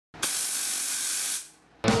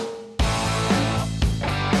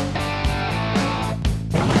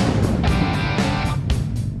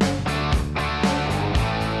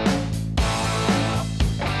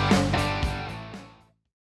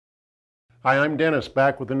Hi, I'm Dennis,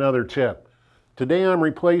 back with another tip. Today I'm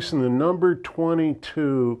replacing the number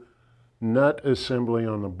 22 nut assembly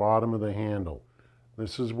on the bottom of the handle.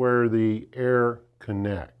 This is where the air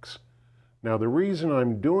connects. Now the reason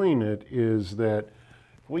I'm doing it is that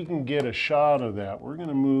if we can get a shot of that, we're going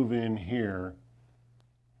to move in here.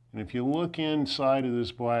 And if you look inside of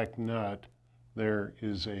this black nut, there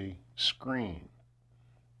is a screen.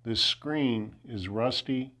 This screen is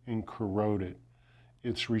rusty and corroded.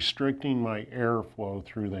 It's restricting my airflow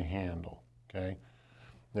through the handle, okay?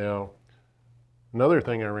 Now, another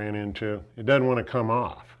thing I ran into, it doesn't want to come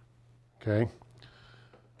off, okay?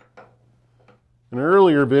 In an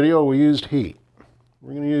earlier video, we used heat.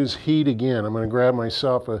 We're going to use heat again. I'm going to grab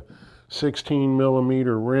myself a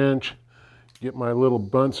 16mm wrench, get my little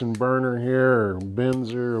Bunsen burner here, or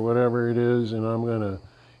Benzer, or whatever it is, and I'm going to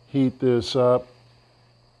heat this up.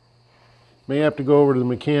 May have to go over to the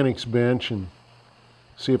mechanics bench and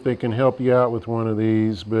see if they can help you out with one of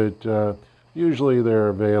these, but usually they're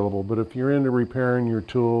available. But if you're into repairing your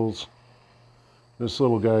tools, this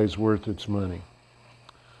little guy's worth its money.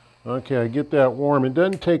 Okay, I get that warm. It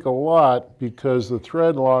doesn't take a lot because the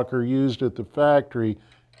thread locker used at the factory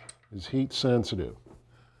is heat sensitive.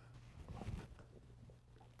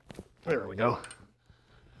 There we go.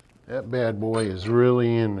 That bad boy is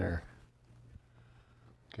really in there.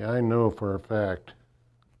 Okay, I know for a fact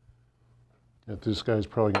that this guy's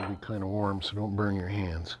probably going to be kind of warm, so don't burn your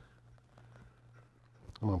hands.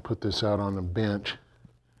 I'm going to put this out on the bench.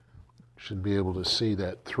 Should be able to see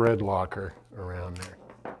that thread locker around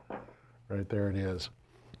there. Right there it is.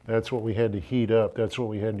 That's what we had to heat up. That's what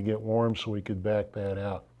we had to get warm so we could back that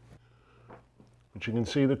out. But you can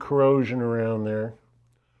see the corrosion around there.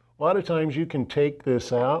 A lot of times you can take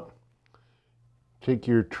this out. Take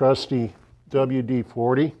your trusty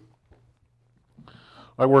WD-40.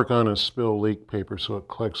 I work on a spill leak paper so it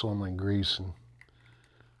collects all my grease, and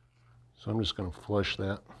so I'm just going to flush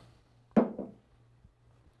that.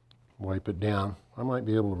 Wipe it down. I might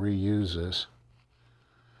be able to reuse this.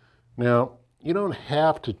 Now, you don't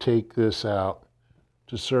have to take this out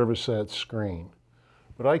to service that screen,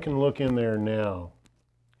 but I can look in there now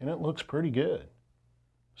and it looks pretty good.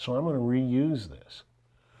 So I'm going to reuse this.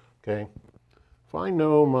 Okay, if I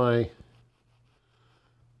know my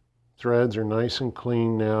threads are nice and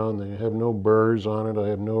clean now and they have no burrs on it, I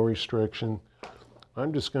have no restriction,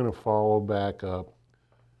 I'm just going to follow back up.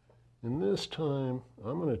 And this time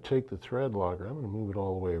I'm going to take the thread locker, I'm going to move it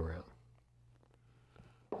all the way around.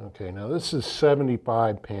 Okay, now this is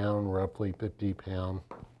 75 pound, roughly 50 pound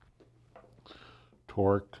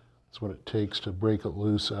torque. That's what it takes to break it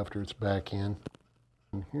loose after it's back in.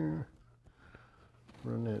 And here,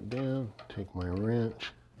 run that down, take my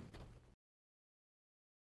wrench.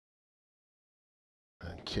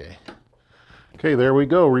 Okay. Okay, there we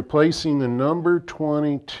go. Replacing the number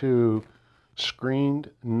 22 screened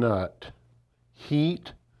nut.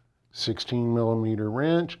 Heat, 16mm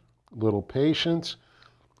wrench, little patience.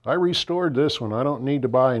 I restored this one. I don't need to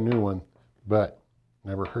buy a new one, but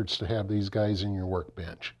never hurts to have these guys in your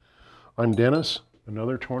workbench. I'm Dennis,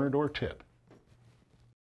 another Tornador tip.